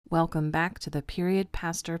Welcome back to the Period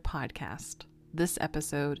Pastor Podcast. This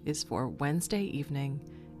episode is for Wednesday evening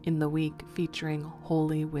in the week featuring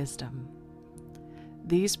Holy Wisdom.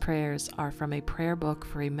 These prayers are from a prayer book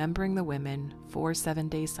for remembering the women, 4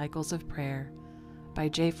 7-day cycles of prayer by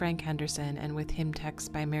J. Frank Henderson and with hymn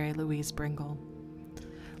text by Mary Louise Bringle.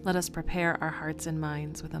 Let us prepare our hearts and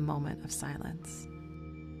minds with a moment of silence.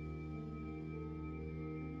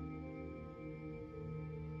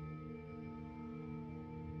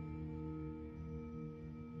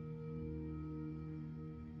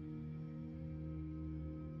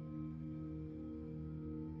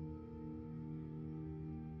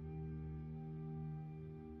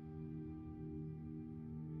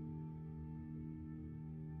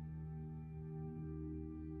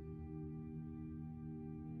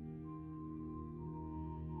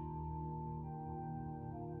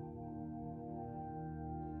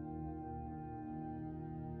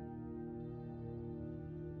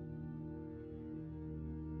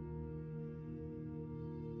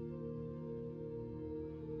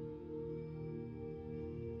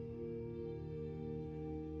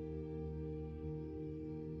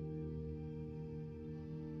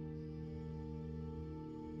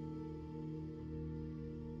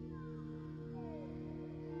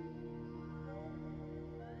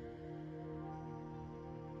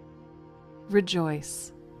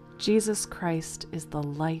 Rejoice! Jesus Christ is the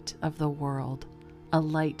light of the world, a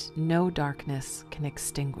light no darkness can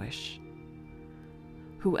extinguish.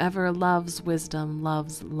 Whoever loves wisdom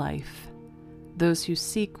loves life. Those who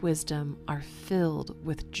seek wisdom are filled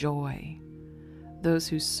with joy. Those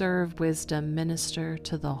who serve wisdom minister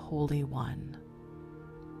to the Holy One.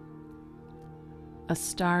 A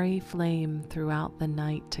starry flame throughout the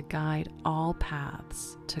night to guide all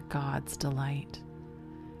paths to God's delight.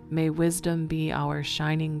 May wisdom be our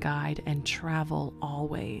shining guide and travel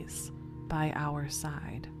always by our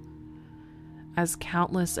side. As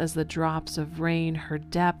countless as the drops of rain, her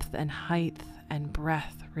depth and height and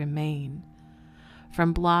breadth remain.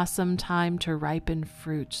 From blossom time to ripen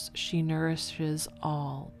fruits, she nourishes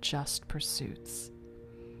all just pursuits.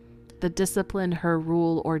 The discipline her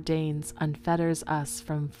rule ordains unfetters us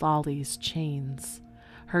from folly's chains.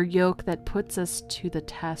 Her yoke that puts us to the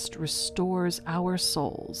test restores our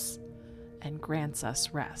souls and grants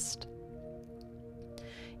us rest.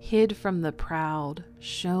 Hid from the proud,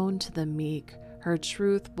 shown to the meek, her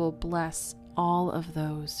truth will bless all of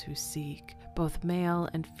those who seek, both male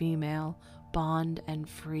and female, bond and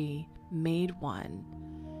free, made one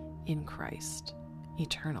in Christ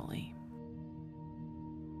eternally.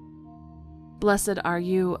 Blessed are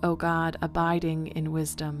you, O God, abiding in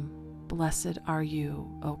wisdom. Blessed are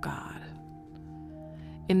you, O God.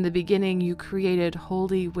 In the beginning you created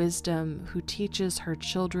holy wisdom, who teaches her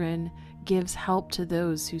children, gives help to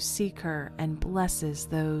those who seek her, and blesses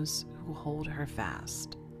those who hold her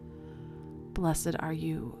fast. Blessed are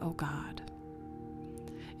you, O God.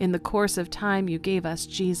 In the course of time you gave us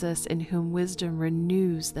Jesus, in whom wisdom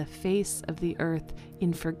renews the face of the earth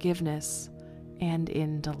in forgiveness and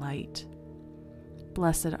in delight.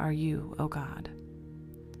 Blessed are you, O God.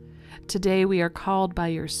 Today we are called by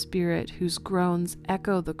your Spirit, whose groans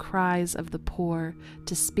echo the cries of the poor,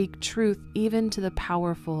 to speak truth even to the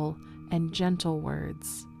powerful and gentle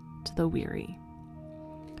words to the weary.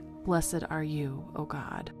 Blessed are you, O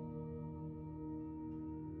God.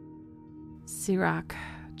 Sirach,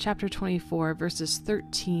 chapter 24, verses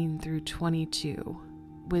 13 through 22.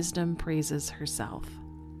 Wisdom praises herself.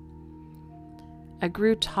 I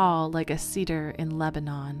grew tall like a cedar in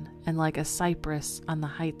Lebanon, and like a cypress on the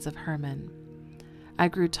heights of Hermon. I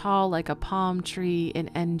grew tall like a palm tree in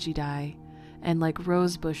En-gedi, and like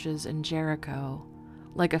rose bushes in Jericho,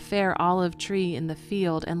 like a fair olive tree in the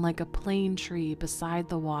field, and like a plane tree beside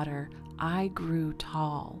the water. I grew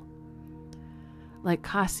tall. Like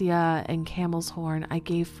cassia and camel's horn, I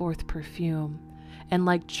gave forth perfume, and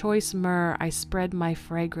like choice myrrh, I spread my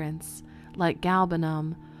fragrance, like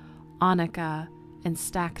galbanum, onycha, and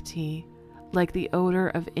stacte, like the odor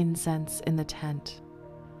of incense in the tent.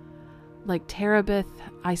 Like terebinth,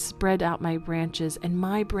 I spread out my branches, and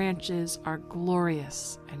my branches are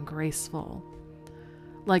glorious and graceful.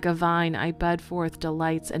 Like a vine, I bud forth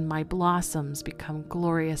delights, and my blossoms become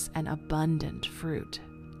glorious and abundant fruit.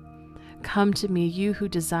 Come to me, you who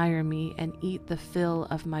desire me, and eat the fill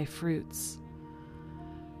of my fruits.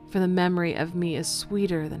 For the memory of me is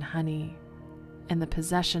sweeter than honey, and the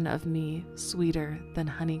possession of me sweeter than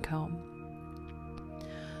honeycomb.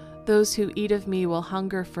 Those who eat of me will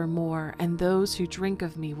hunger for more, and those who drink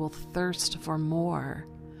of me will thirst for more.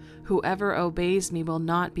 Whoever obeys me will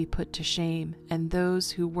not be put to shame, and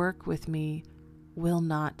those who work with me will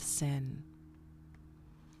not sin.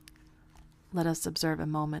 Let us observe a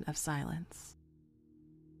moment of silence.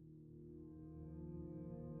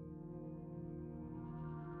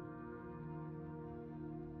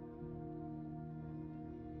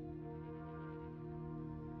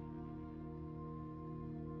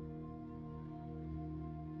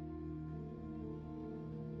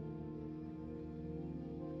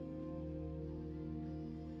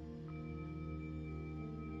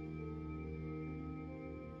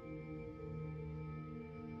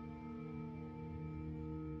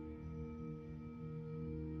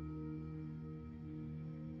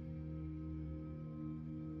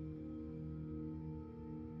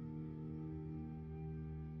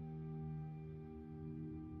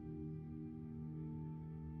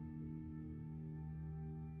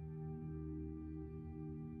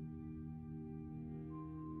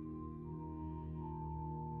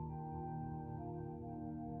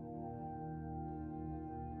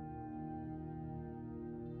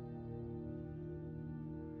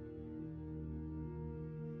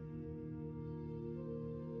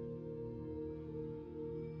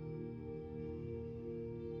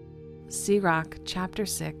 Sirach chapter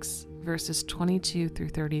 6, verses 22 through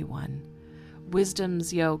 31.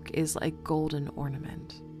 Wisdom's yoke is like golden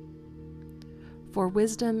ornament. For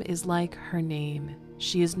wisdom is like her name.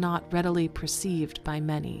 She is not readily perceived by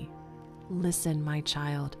many. Listen, my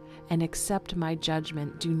child, and accept my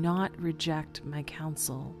judgment. Do not reject my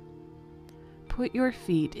counsel. Put your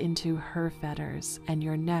feet into her fetters and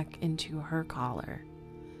your neck into her collar.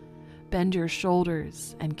 Bend your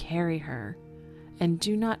shoulders and carry her, and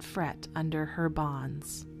do not fret under her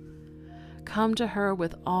bonds. Come to her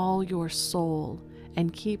with all your soul,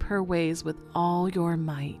 and keep her ways with all your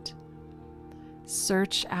might.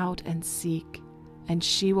 Search out and seek, and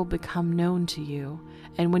she will become known to you.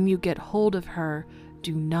 And when you get hold of her,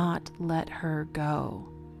 do not let her go.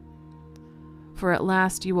 For at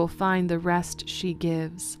last you will find the rest she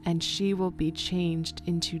gives, and she will be changed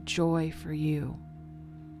into joy for you.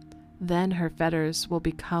 Then her fetters will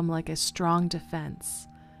become like a strong defense,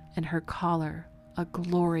 and her collar a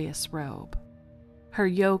glorious robe. Her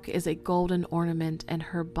yoke is a golden ornament, and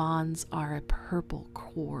her bonds are a purple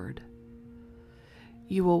cord.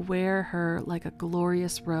 You will wear her like a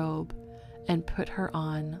glorious robe, and put her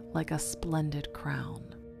on like a splendid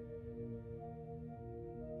crown.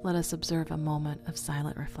 Let us observe a moment of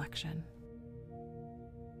silent reflection.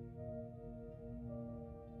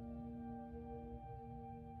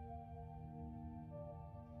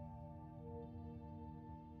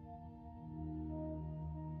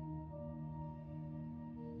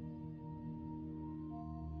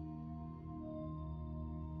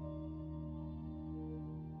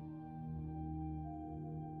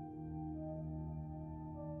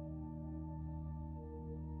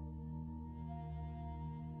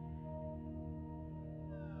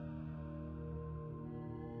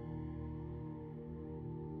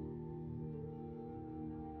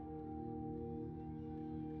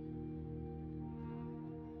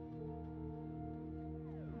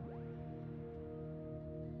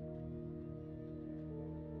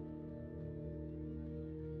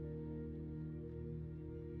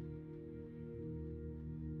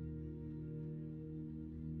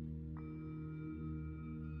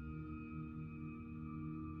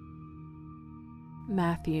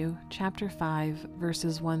 Matthew chapter 5,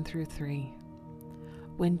 verses 1 through 3.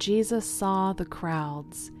 When Jesus saw the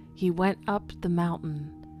crowds, he went up the mountain,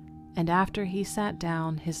 and after he sat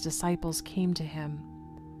down, his disciples came to him.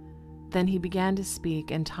 Then he began to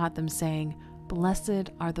speak and taught them, saying,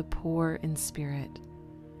 Blessed are the poor in spirit,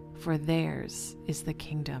 for theirs is the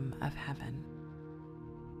kingdom of heaven.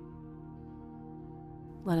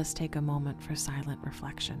 Let us take a moment for silent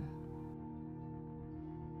reflection.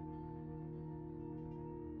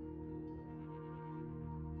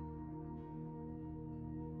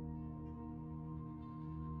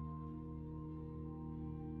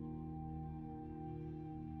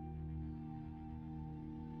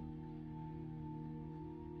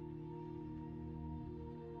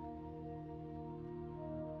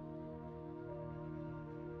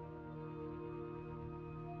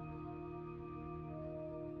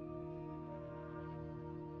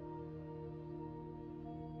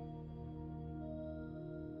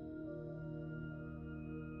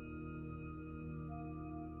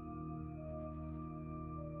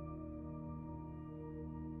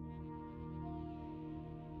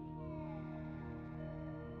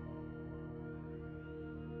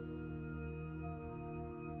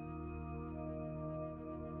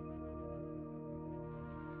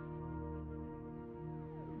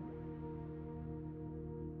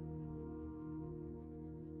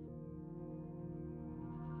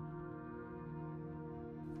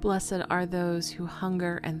 Blessed are those who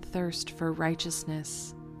hunger and thirst for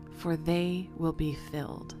righteousness, for they will be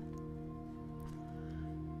filled.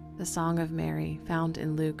 The Song of Mary, found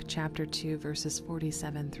in Luke chapter 2, verses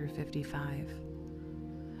 47 through 55.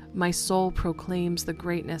 My soul proclaims the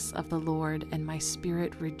greatness of the Lord, and my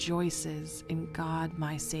spirit rejoices in God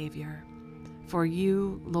my Savior. For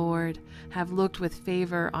you, Lord, have looked with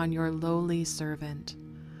favor on your lowly servant.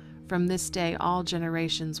 From this day all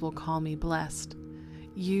generations will call me blessed.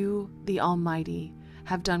 You, the Almighty,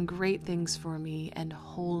 have done great things for me, and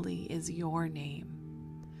holy is your name.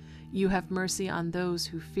 You have mercy on those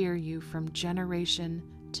who fear you from generation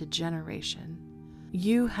to generation.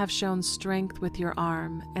 You have shown strength with your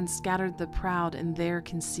arm and scattered the proud in their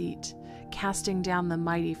conceit, casting down the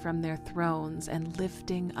mighty from their thrones and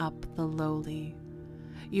lifting up the lowly.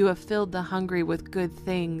 You have filled the hungry with good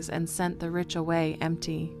things and sent the rich away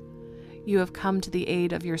empty. You have come to the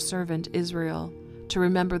aid of your servant Israel, to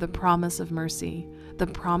remember the promise of mercy, the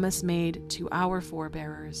promise made to our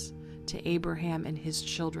forebears, to Abraham and his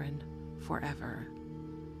children forever.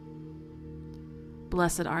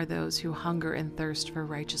 Blessed are those who hunger and thirst for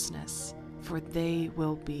righteousness, for they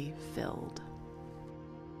will be filled.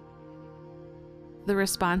 The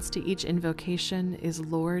response to each invocation is,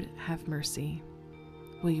 Lord, have mercy.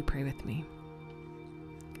 Will you pray with me?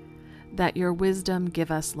 That your wisdom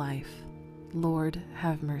give us life. Lord,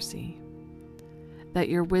 have mercy. That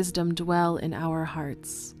your wisdom dwell in our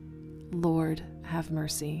hearts. Lord, have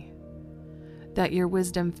mercy. That your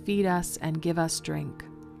wisdom feed us and give us drink.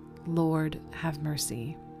 Lord, have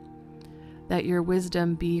mercy. That your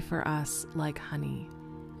wisdom be for us like honey.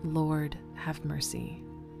 Lord, have mercy.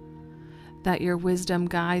 That your wisdom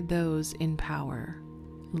guide those in power.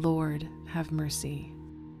 Lord, have mercy.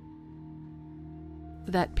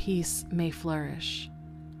 That peace may flourish.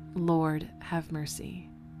 Lord, have mercy.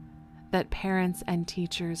 That parents and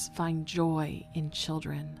teachers find joy in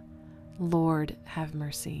children. Lord, have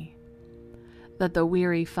mercy. That the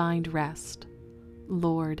weary find rest.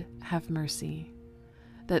 Lord, have mercy.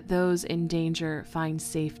 That those in danger find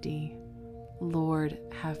safety. Lord,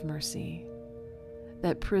 have mercy.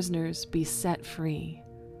 That prisoners be set free.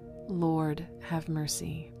 Lord, have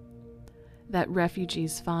mercy. That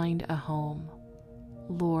refugees find a home.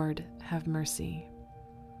 Lord, have mercy.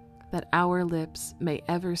 That our lips may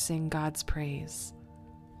ever sing God's praise.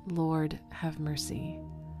 Lord, have mercy.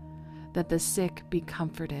 That the sick be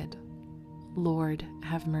comforted. Lord,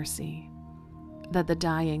 have mercy. That the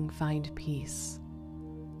dying find peace.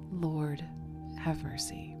 Lord, have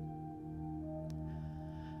mercy.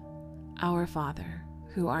 Our Father,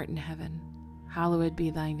 who art in heaven, hallowed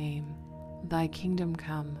be thy name. Thy kingdom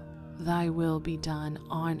come, thy will be done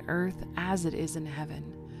on earth as it is in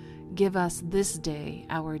heaven. Give us this day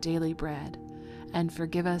our daily bread, and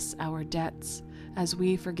forgive us our debts as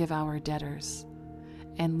we forgive our debtors.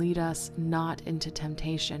 And lead us not into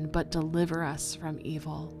temptation, but deliver us from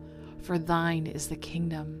evil. For thine is the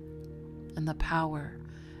kingdom, and the power,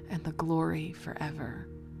 and the glory forever.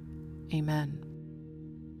 Amen.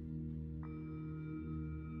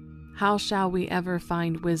 How shall we ever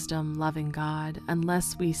find wisdom, loving God,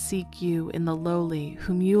 unless we seek you in the lowly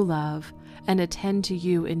whom you love, and attend to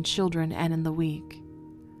you in children and in the weak?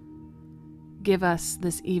 Give us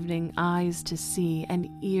this evening eyes to see and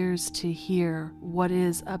ears to hear what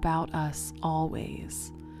is about us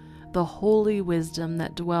always, the holy wisdom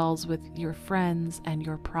that dwells with your friends and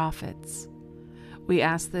your prophets. We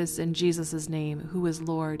ask this in Jesus' name, who is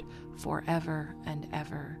Lord forever and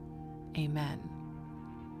ever. Amen.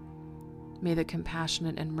 May the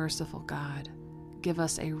compassionate and merciful God give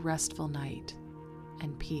us a restful night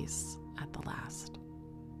and peace at the last.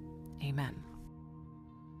 Amen.